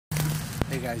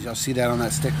Hey guys, y'all see that on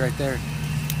that stick right there?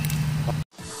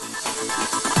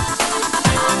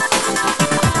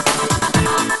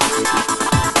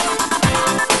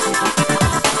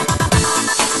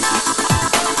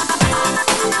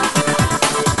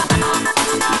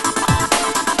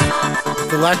 With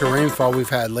the lack of rainfall we've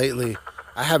had lately,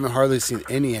 I haven't hardly seen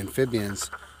any amphibians.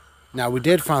 Now we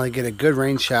did finally get a good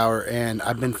rain shower, and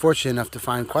I've been fortunate enough to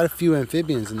find quite a few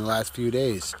amphibians in the last few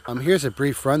days. Here's a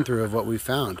brief run through of what we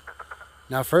found.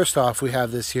 Now first off, we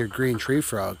have this here green tree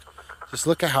frog. Just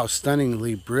look at how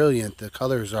stunningly brilliant the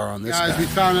colors are on this guy. Guys, we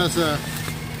found us a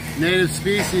native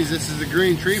species. This is the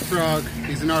green tree frog.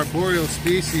 He's an arboreal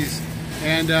species,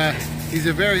 and he's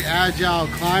a very agile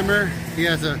climber. He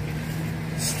has a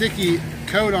sticky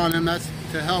coat on him that's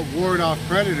to help ward off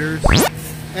predators,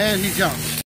 and he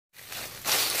jumps.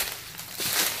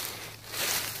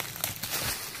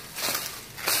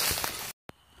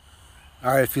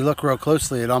 Alright, if you look real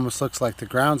closely, it almost looks like the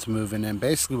ground's moving, and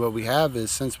basically what we have is,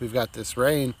 since we've got this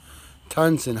rain,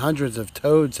 tons and hundreds of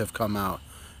toads have come out.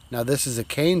 Now this is a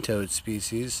cane toad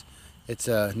species. It's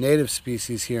a native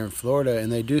species here in Florida,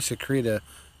 and they do secrete a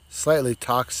slightly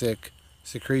toxic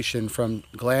secretion from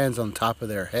glands on top of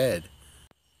their head.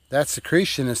 That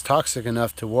secretion is toxic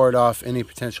enough to ward off any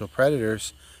potential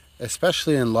predators,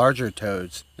 especially in larger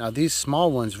toads. Now these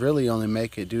small ones really only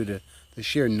make it due to the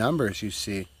sheer numbers you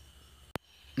see.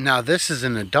 Now this is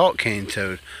an adult cane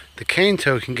toad. The cane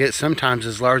toad can get sometimes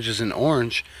as large as an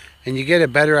orange, and you get a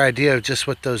better idea of just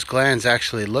what those glands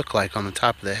actually look like on the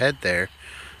top of the head there.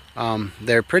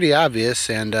 They're pretty obvious,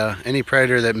 and any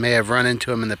predator that may have run into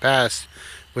them in the past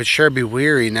would sure be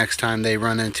weary next time they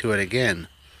run into it again.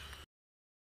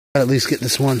 At least get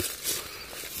this one.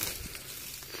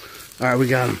 Alright, we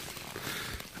got him.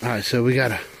 Alright, so we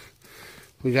got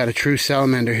a true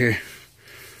salamander here.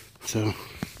 So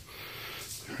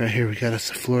right here we got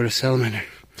us a Florida salamander.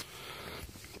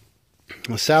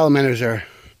 Well, salamanders are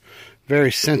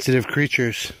very sensitive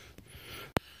creatures.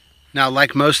 Now,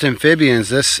 like most amphibians,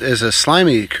 this is a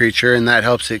slimy creature, and that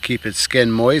helps it keep its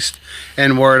skin moist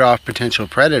and ward off potential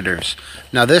predators.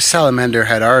 Now this salamander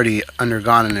had already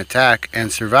undergone an attack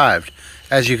and survived.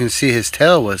 As you can see, his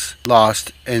tail was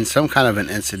lost in some kind of an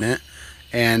incident,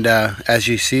 and as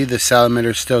you see, the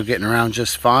salamander's still getting around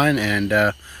just fine and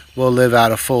will live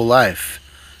out a full life.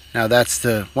 Now that's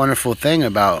the wonderful thing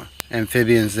about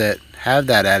amphibians that have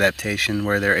that adaptation,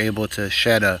 where they're able to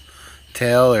shed a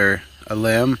tail or a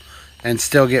limb and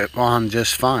still get on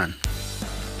just fine.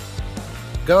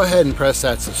 Go ahead and press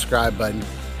that subscribe button,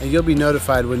 and you'll be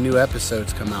notified when new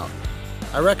episodes come out.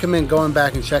 I recommend going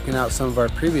back and checking out some of our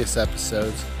previous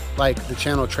episodes, like the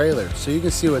channel trailer, so you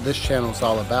can see what this channel is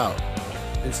all about.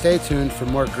 And stay tuned for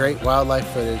more great wildlife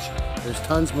footage. There's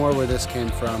tons more where this came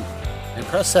from. And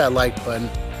press that like button.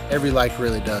 Every like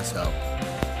really does help.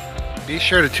 Be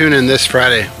sure to tune in this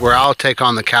Friday, where I'll take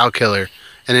on the cow killer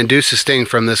and induce a sting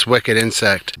from this wicked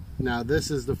insect. Now this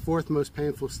is the 4th most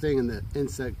painful sting in the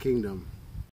insect kingdom.